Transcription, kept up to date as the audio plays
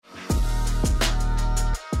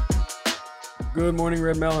Good morning,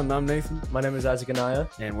 Red Mountain. I'm Nathan. My name is Isaac Anaya.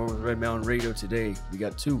 And we're with Red Mountain Radio today. We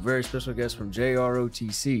got two very special guests from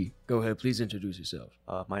JROTC. Go ahead, please introduce yourself.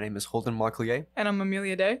 My name is Holden and Amelia. And I'm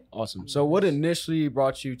Amelia Day. Awesome. So what initially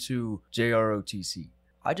brought you to JROTC?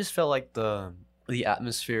 I just felt like the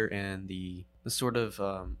atmosphere and the sort of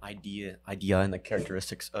idea and the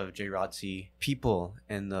characteristics of JROTC people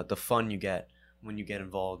and the fun you get when you get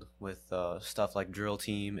involved with stuff like drill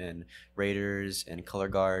team and Raiders and color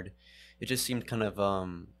guard. It just seemed kind of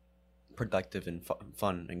productive and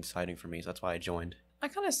fun and exciting for me. So that's why I joined. I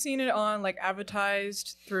kind of seen it on like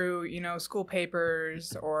advertised through, school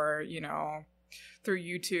papers or, through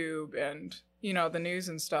YouTube and, the news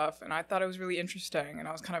and stuff. And I thought it was really interesting and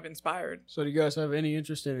I was kind of inspired. So do you guys have any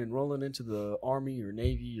interest in enrolling into the Army or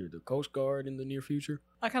Navy or the Coast Guard in the near future?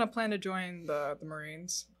 I kind of plan to join the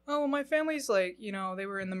Marines. Oh, well, my family's like, they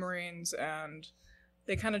were in the Marines and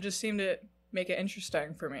they kind of just seemed to make it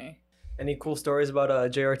interesting for me. Any cool stories about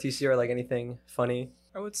JRTC or like anything funny?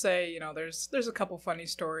 I would say, there's a couple funny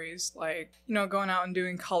stories, like, going out and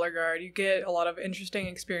doing color guard. You get a lot of interesting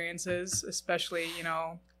experiences, especially,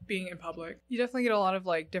 being in public. You definitely get a lot of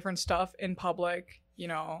like different stuff in public,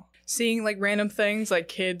 seeing like random things like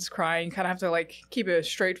kids crying. You kind of have to like keep a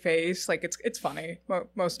straight face. Like it's funny,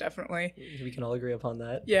 most definitely. We can all agree upon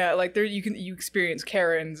that. Yeah, like there you experience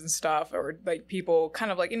Karens and stuff, or like people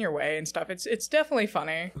kind of like in your way and stuff. It's definitely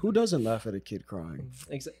funny. Who doesn't laugh at a kid crying?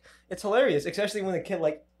 It's hilarious, especially when the kid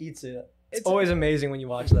like eats it. It's always amazing when you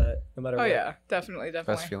watch that, no matter what. Oh yeah, definitely.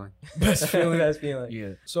 Best feeling. Best feeling.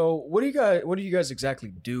 Yeah. So what do you guys exactly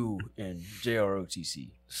do in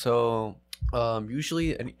JROTC? So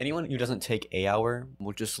usually anyone who doesn't take a hour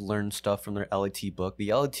will just learn stuff from their LAT book.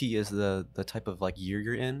 The LAT is the type of like year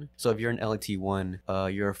you're in. So if you're in LAT 1,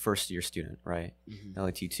 you're a first year student, right? Mm-hmm.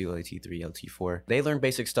 LAT 2, LAT 3, LAT 4. They learn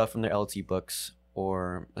basic stuff from their LAT books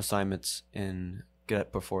or assignments in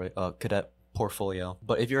cadet portfolio.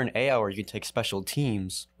 But if you're an A hour, you can take special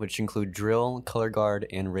teams, which include drill, color guard,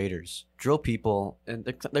 and raiders. Drill people, and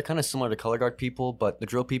they're kind of similar to color guard people, but the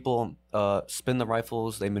drill people spin the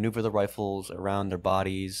rifles, they maneuver the rifles around their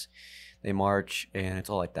bodies, they march, and it's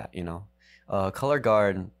all like that, Color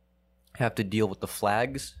guard have to deal with the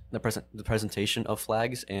flags, the presentation of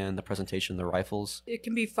flags, and the presentation of the rifles. It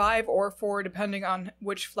can be 5 or 4 depending on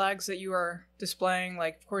which flags that you are displaying.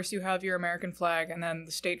 Like, of course, you have your American flag and then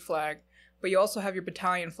the state flag. But you also have your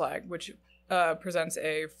battalion flag, which presents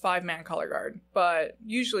a 5-man color guard. But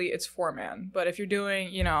usually it's 4-man. But if you're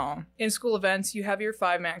doing, in-school events, you have your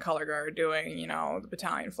 5-man color guard doing, the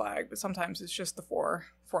battalion flag. But sometimes it's just the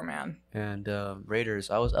 4-man. And Raiders,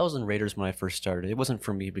 I was in Raiders when I first started. It wasn't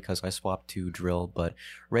for me because I swapped to drill, but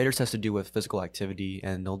Raiders has to do with physical activity,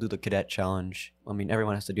 and they'll do the cadet challenge. I mean,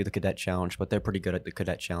 everyone has to do the cadet challenge, but they're pretty good at the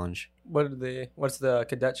cadet challenge. What's the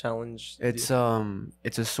cadet challenge? It's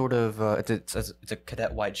a sort of it's a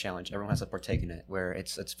cadet-wide challenge. Everyone has to partake in it, where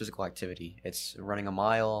it's physical activity. It's running a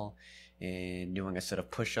mile and doing a set of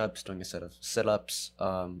push-ups, doing a set of sit-ups,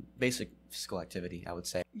 basic physical activity, I would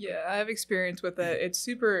say. Yeah, I have experience with it. It's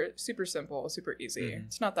super, super simple, super easy. Mm-hmm.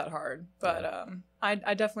 It's not that hard, but I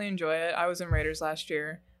definitely enjoy it. I was in Raiders last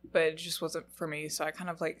year, but it just wasn't for me, so I kind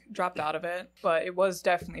of like dropped out of it. But it was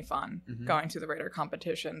definitely fun going to the Raider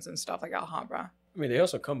competitions and stuff like Alhambra. I mean, they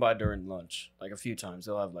also come by during lunch, like a few times.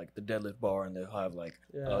 They'll have like the deadlift bar, and they'll have like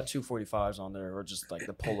 245s on there, or just like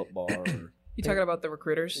the pull-up bar. Or... You talking about the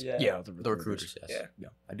recruiters? Yeah, the recruiters, yes. Yeah.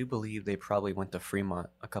 I do believe they probably went to Fremont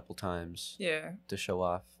a couple times to show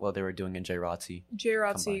off what they were doing in JROTC.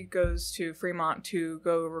 JROTC goes to Fremont to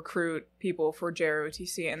go recruit people for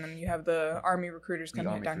JROTC, and then you have the Army recruiters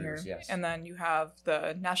coming down here. Yes. And then you have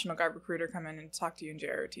the National Guard recruiter come in and talk to you in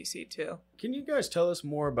JROTC too. Can you guys tell us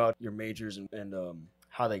more about your majors and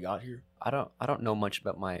how they got here? I don't know much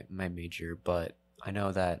about my major, but I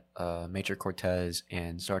know that Major Cortez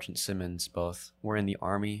and Sergeant Simmons both were in the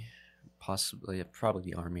Army, probably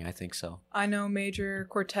the Army, I think so. I know Major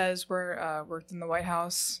Cortez worked in the White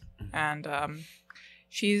House, and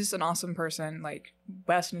she's an awesome person, like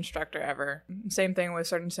best instructor ever. Same thing with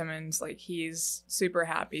Sergeant Simmons, like he's super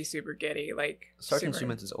happy, super giddy, like Sergeant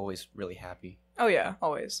Simmons is always really happy. Oh yeah,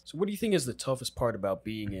 always. So what do you think is the toughest part about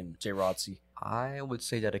being in JROTC? I would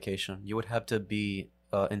say dedication. You would have to be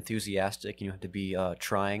enthusiastic, and you have to be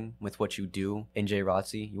trying with what you do in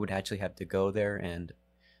JROTC. You would actually have to go there and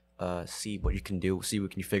see what you can do, see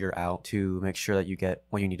what you can figure out to make sure that you get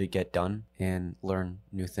what you need to get done and learn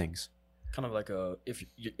new things. Kind of like a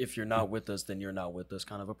if you're not with us, then you're not with us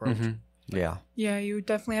kind of approach. Mm-hmm. Yeah. Yeah, you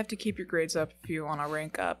definitely have to keep your grades up if you want to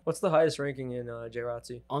rank up. What's the highest ranking in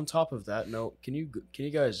JROTC? On top of that note, can you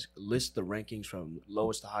guys list the rankings from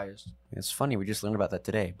lowest to highest? It's funny, we just learned about that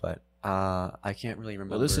today, but I can't really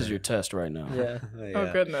remember. Well, this is your test right now. Yeah.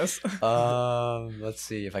 Oh goodness. Let's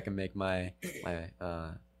see if I can make my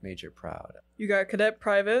major proud. You got cadet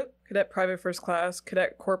private first class,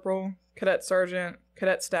 cadet corporal, cadet sergeant,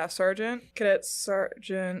 cadet staff sergeant, cadet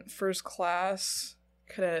sergeant first class,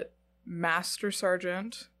 cadet master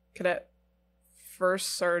sergeant, cadet first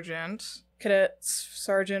sergeant, cadet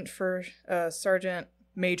sergeant for sergeant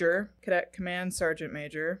major, cadet command sergeant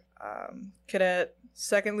major, cadet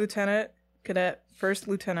second lieutenant, cadet first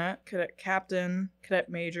lieutenant, cadet captain, cadet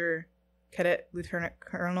major, cadet lieutenant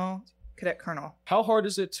colonel, cadet colonel. How hard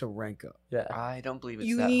is it to rank up? Yeah. I don't believe it's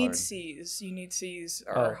You that need hard. C's. You need C's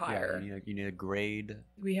or Oh, higher. Yeah, you need a grade.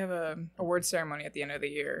 We have a award ceremony at the end of the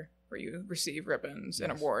year where you receive ribbons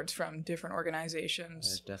and Yes. awards from different That's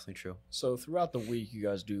organizations. definitely true. So throughout the week, you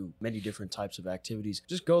guys do many different types of activities.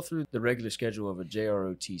 Just go through the regular schedule of a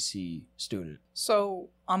JROTC student. So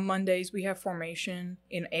on Mondays we have formation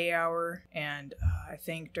in A hour and I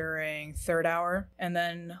think during third hour. And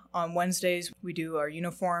then on Wednesdays we do our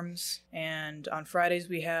uniforms, and on Fridays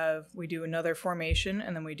we do another formation,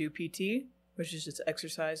 and then we do PT, which is just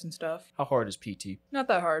exercise and stuff. How hard is PT? Not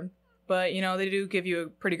that hard, but they do give you a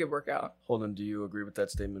pretty good workout. Holden, do you agree with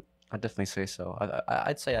that statement? I'd definitely say so.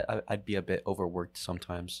 I'd say I'd be a bit overworked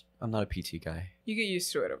sometimes. I'm not a PT guy. You get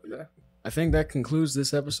used to it over there. I think that concludes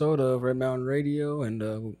this episode of Red Mountain Radio,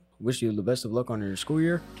 and wish you the best of luck on your school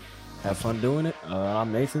year. Have fun doing it.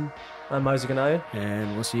 I'm Nathan, I'm Isaac Anaya.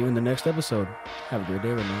 and we'll see you in the next episode. Have a great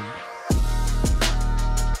day, everyone.